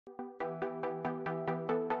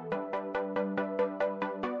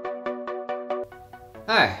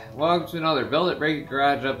Hi, welcome to another Build It, Break It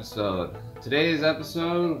Garage episode. Today's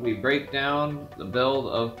episode, we break down the build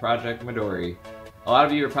of Project Midori. A lot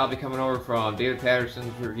of you are probably coming over from David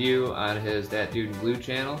Patterson's review on his That Dude in Blue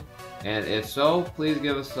channel. And if so, please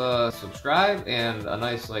give us a subscribe and a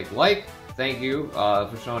nice like. Thank you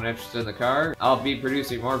for showing interest in the car. I'll be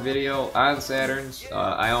producing more video on Saturns.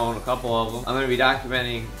 I own a couple of them. I'm going to be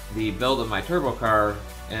documenting the build of my turbo car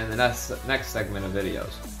in the next segment of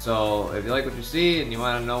videos. So if you like what you see and you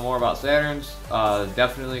want to know more about Saturns,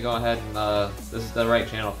 definitely go ahead and this is the right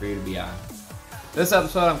channel for you to be on. This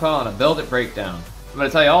episode I'm calling a Build It Breakdown. I'm going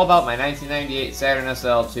to tell you all about my 1998 Saturn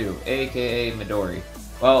SL2, aka Midori.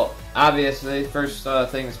 Well, obviously, first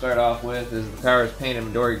thing to start off with is the car is painted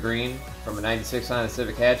Midori green from a 96 Honda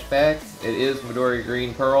Civic hatchback. It is Midori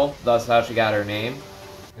green pearl, thus how she got her name.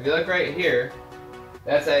 If you look right here,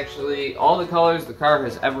 that's actually all the colors the car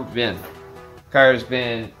has ever been. The car has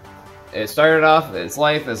been, it started off its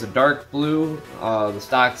life as a dark blue, the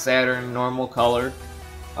stock Saturn normal color.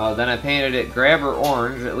 Then I painted it grabber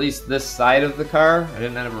orange, at least this side of the car. I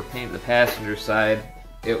didn't ever paint the passenger side.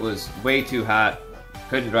 It was way too hot.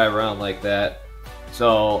 Couldn't drive around like that.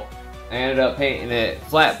 So I ended up painting it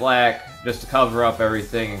flat black just to cover up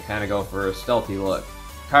everything and kind of go for a stealthy look.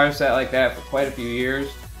 The car sat like that for quite a few years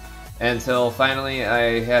until finally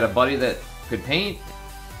I had a buddy that could paint.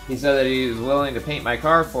 He said that he was willing to paint my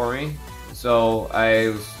car for me. So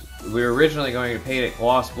we were originally going to paint it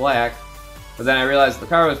gloss black, but then I realized the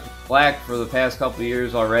car was black for the past couple of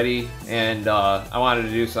years already, and I wanted to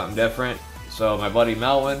do something different. So my buddy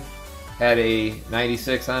Melvin had a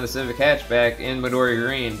 96 Honda Civic hatchback in Midori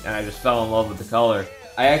green, and I just fell in love with the color.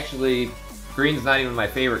 Green's not even my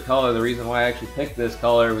favorite color. The reason why I actually picked this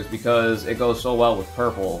color was because it goes so well with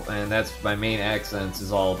purple, and that's my main accents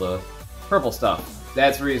is all the purple stuff.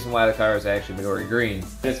 That's the reason why the car is actually Midori green.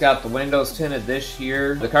 It's got the windows tinted this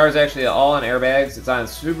year. The car is actually all on airbags. It's on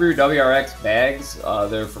Subaru WRX bags.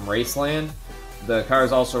 They're from Raceland. The car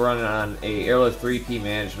is also running on a Airlift 3P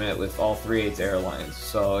management with all 3/8 airlines,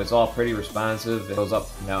 so it's all pretty responsive. It goes up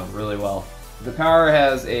and down really well. The car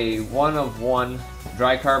has a 1-of-1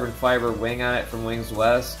 dry carbon fiber wing on it from Wings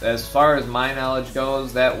West. As far as my knowledge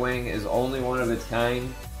goes, that wing is only one of its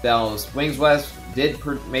kind. Now, Wings West did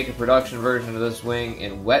make a production version of this wing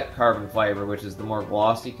in wet carbon fiber, which is the more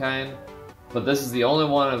glossy kind, but this is the only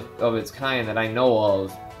one of its kind that I know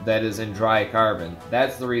of that is in dry carbon.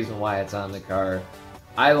 That's the reason why it's on the car.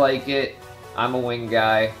 I like it. I'm a wing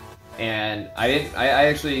guy, and I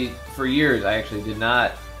actually, for years, I actually did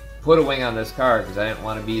not put a wing on this car because I didn't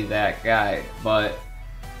want to be that guy. But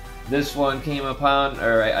this one I came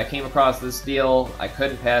across this deal. I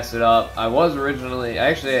couldn't pass it up. I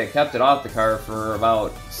kept it off the car for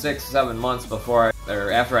about 6-7 months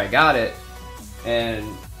after I got it, and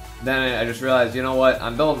then I just realized, you know what,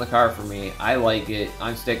 I'm building the car for me. I like it.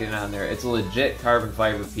 I'm sticking it on there. It's a legit carbon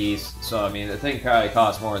fiber piece. So, I mean, the thing probably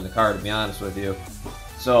costs more than the car, to be honest with you.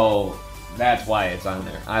 So, that's why it's on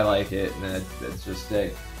there. I like it, and it's just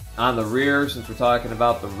stick. On the rear, since we're talking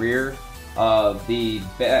about the rear, the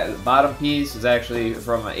bottom piece is actually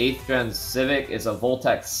from an 8th gen Civic. It's a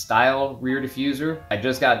Voltex style rear diffuser. I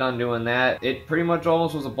just got done doing that. It pretty much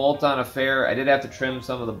almost was a bolt-on affair. I did have to trim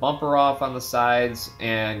some of the bumper off on the sides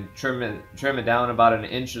and trim it down about an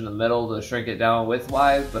inch in the middle to shrink it down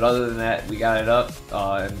width-wise, but other than that, we got it up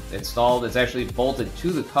and installed. It's actually bolted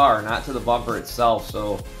to the car, not to the bumper itself,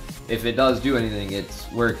 so if it does do anything,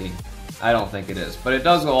 it's working. I don't think it is, but it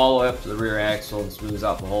does go all the way up to the rear axle and smooths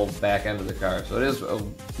out the whole back end of the car, so it is a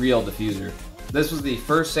real diffuser. This was the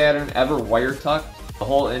first Saturn ever wire tucked. The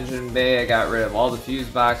whole engine bay, I got rid of all the fuse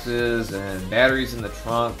boxes and batteries in the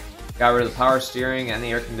trunk, got rid of the power steering and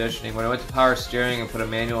the air conditioning. When I went to power steering, I put a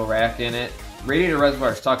manual rack in it. Radiator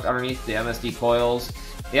reservoir is tucked underneath the MSD coils.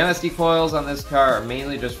 The MSD coils on this car are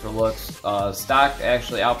mainly just for looks. The stock coils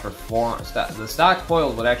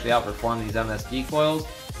would actually outperform these MSD coils,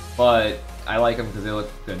 but I like them because they look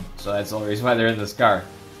good, so that's the only reason why they're in this car.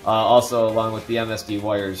 Also, along with the MSD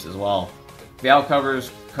wires as well. The out cover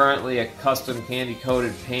is currently a custom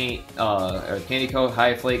candy-coated paint, or candy-coat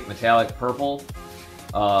high flake metallic purple.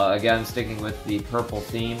 Again, sticking with the purple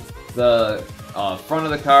theme. The front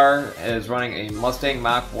of the car is running a Mustang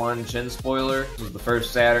Mach 1 chin spoiler. This was the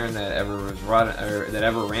first Saturn that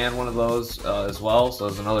ever ran one of those as well, so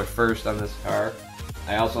it's another first on this car.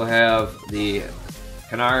 I also have the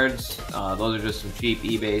canards. Those are just some cheap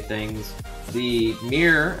eBay things. The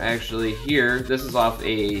mirror, actually here, this is off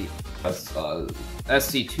a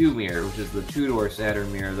SC2 mirror, which is the two-door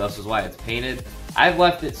Saturn mirror. Thus is why it's painted. I've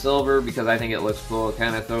left it silver because I think it looks cool. It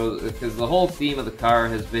kind of throws, because the whole theme of the car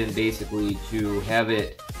has been basically to have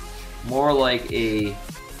it more like a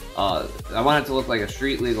I want it to look like a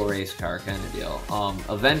street legal race car kind of deal.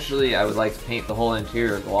 Eventually, I would like to paint the whole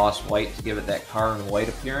interior gloss white to give it that car in white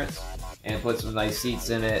appearance, and put some nice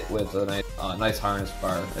seats in it with a nice harness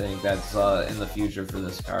bar. I think that's in the future for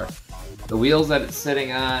this car. The wheels that it's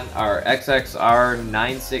sitting on are XXR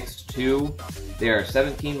 962. They are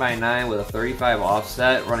 17x9 with a 35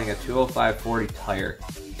 offset, running a 205/40 tire.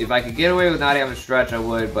 If I could get away with not having a stretch, I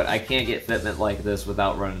would, but I can't get fitment like this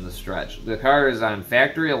without running the stretch. The car is on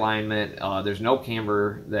factory alignment. There's no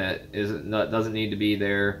camber that doesn't need to be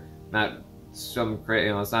there. Not some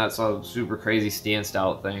it's not some super crazy stanced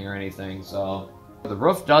out thing or anything. So the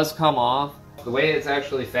roof does come off. The way it's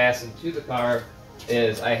actually fastened to the car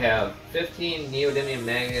is I have 15 neodymium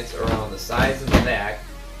magnets around the sides and the back.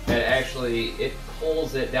 That actually it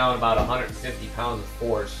pulls it down about 150 pounds of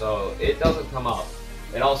force, so it doesn't come up.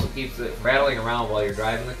 It also keeps it from rattling around while you're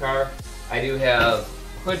driving the car. I do have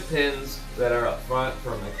hood pins that are up front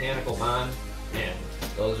for mechanical bond, and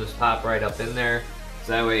those just pop right up in there.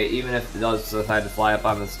 So that way, even if it does decide to fly up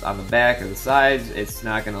on the back or the sides, it's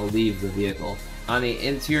not going to leave the vehicle. On the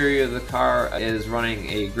interior of the car is running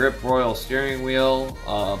a Grip Royal steering wheel,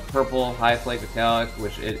 purple high flake metallic,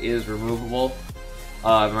 which it is removable.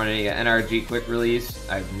 I'm running an NRG quick release.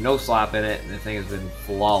 I have no slop in it, and the thing has been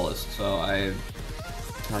flawless. So I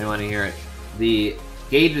don't want to hear it. The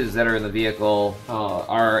gauges that are in the vehicle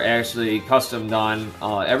are actually custom done.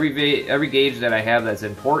 Every gauge that I have that's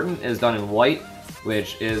important is done in white,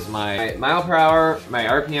 which is my mile per hour, my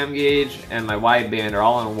RPM gauge, and my wideband are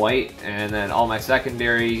all in white, and then all my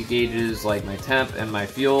secondary gauges like my temp and my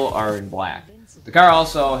fuel are in black. The car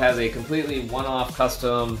also has a completely one-off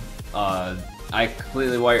custom. I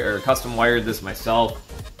custom wired this myself.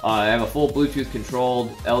 I have a full Bluetooth controlled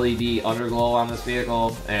LED underglow on this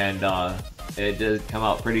vehicle, and it did come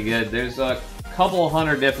out pretty good. There's a couple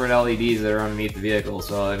hundred different LEDs that are underneath the vehicle,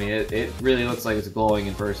 so I mean it really looks like it's glowing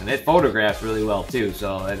in person. It photographs really well too,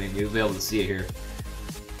 so I mean you'll be able to see it here.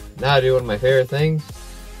 Now I do one of my favorite things.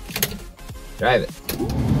 Drive it.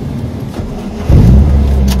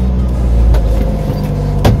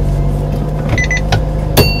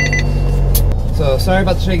 So sorry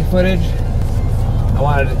about the shaky footage. I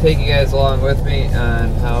wanted to take you guys along with me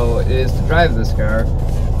on how it is to drive this car.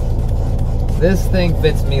 This thing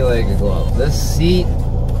fits me like a glove. This seat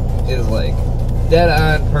is like dead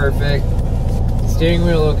on perfect. The steering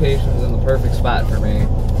wheel location's in the perfect spot for me.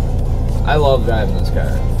 I love driving this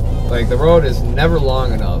car. Like, the road is never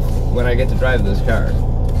long enough when I get to drive this car.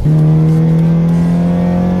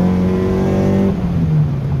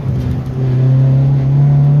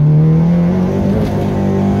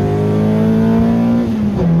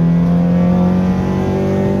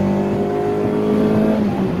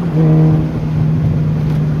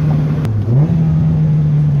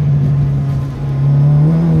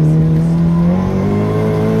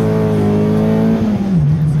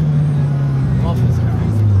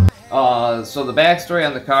 So the backstory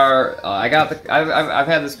on the car, I've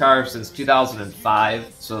had this car since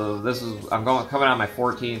 2005. So I'm coming on my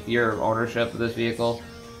 14th year of ownership of this vehicle.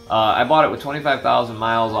 I bought it with 25,000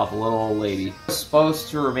 miles off a little old lady. It was supposed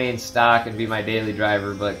to remain stock and be my daily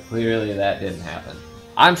driver, but clearly that didn't happen.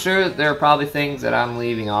 I'm sure that there are probably things that I'm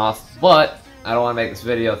leaving off, but I don't want to make this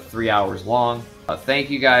video 3 hours long. Thank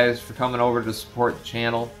you guys for coming over to support the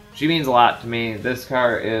channel. She means a lot to me. This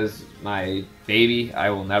car is my baby. I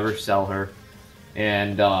will never sell her,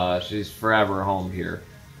 and she's forever home here.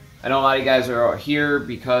 I know a lot of you guys are here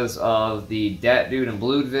because of the Dat Dude and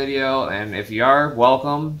Blued video, and if you are,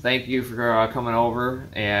 welcome. Thank you for coming over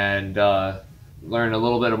and learn a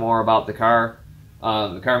little bit more about the car.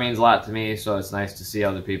 The car means a lot to me, so it's nice to see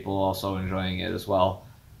other people also enjoying it as well.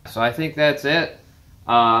 So I think that's it.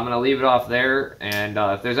 I'm going to leave it off there, and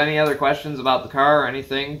if there's any other questions about the car or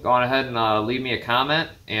anything, go on ahead and leave me a comment,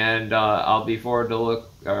 and I'll look forward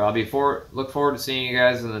to seeing you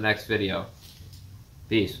guys in the next video.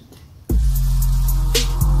 Peace.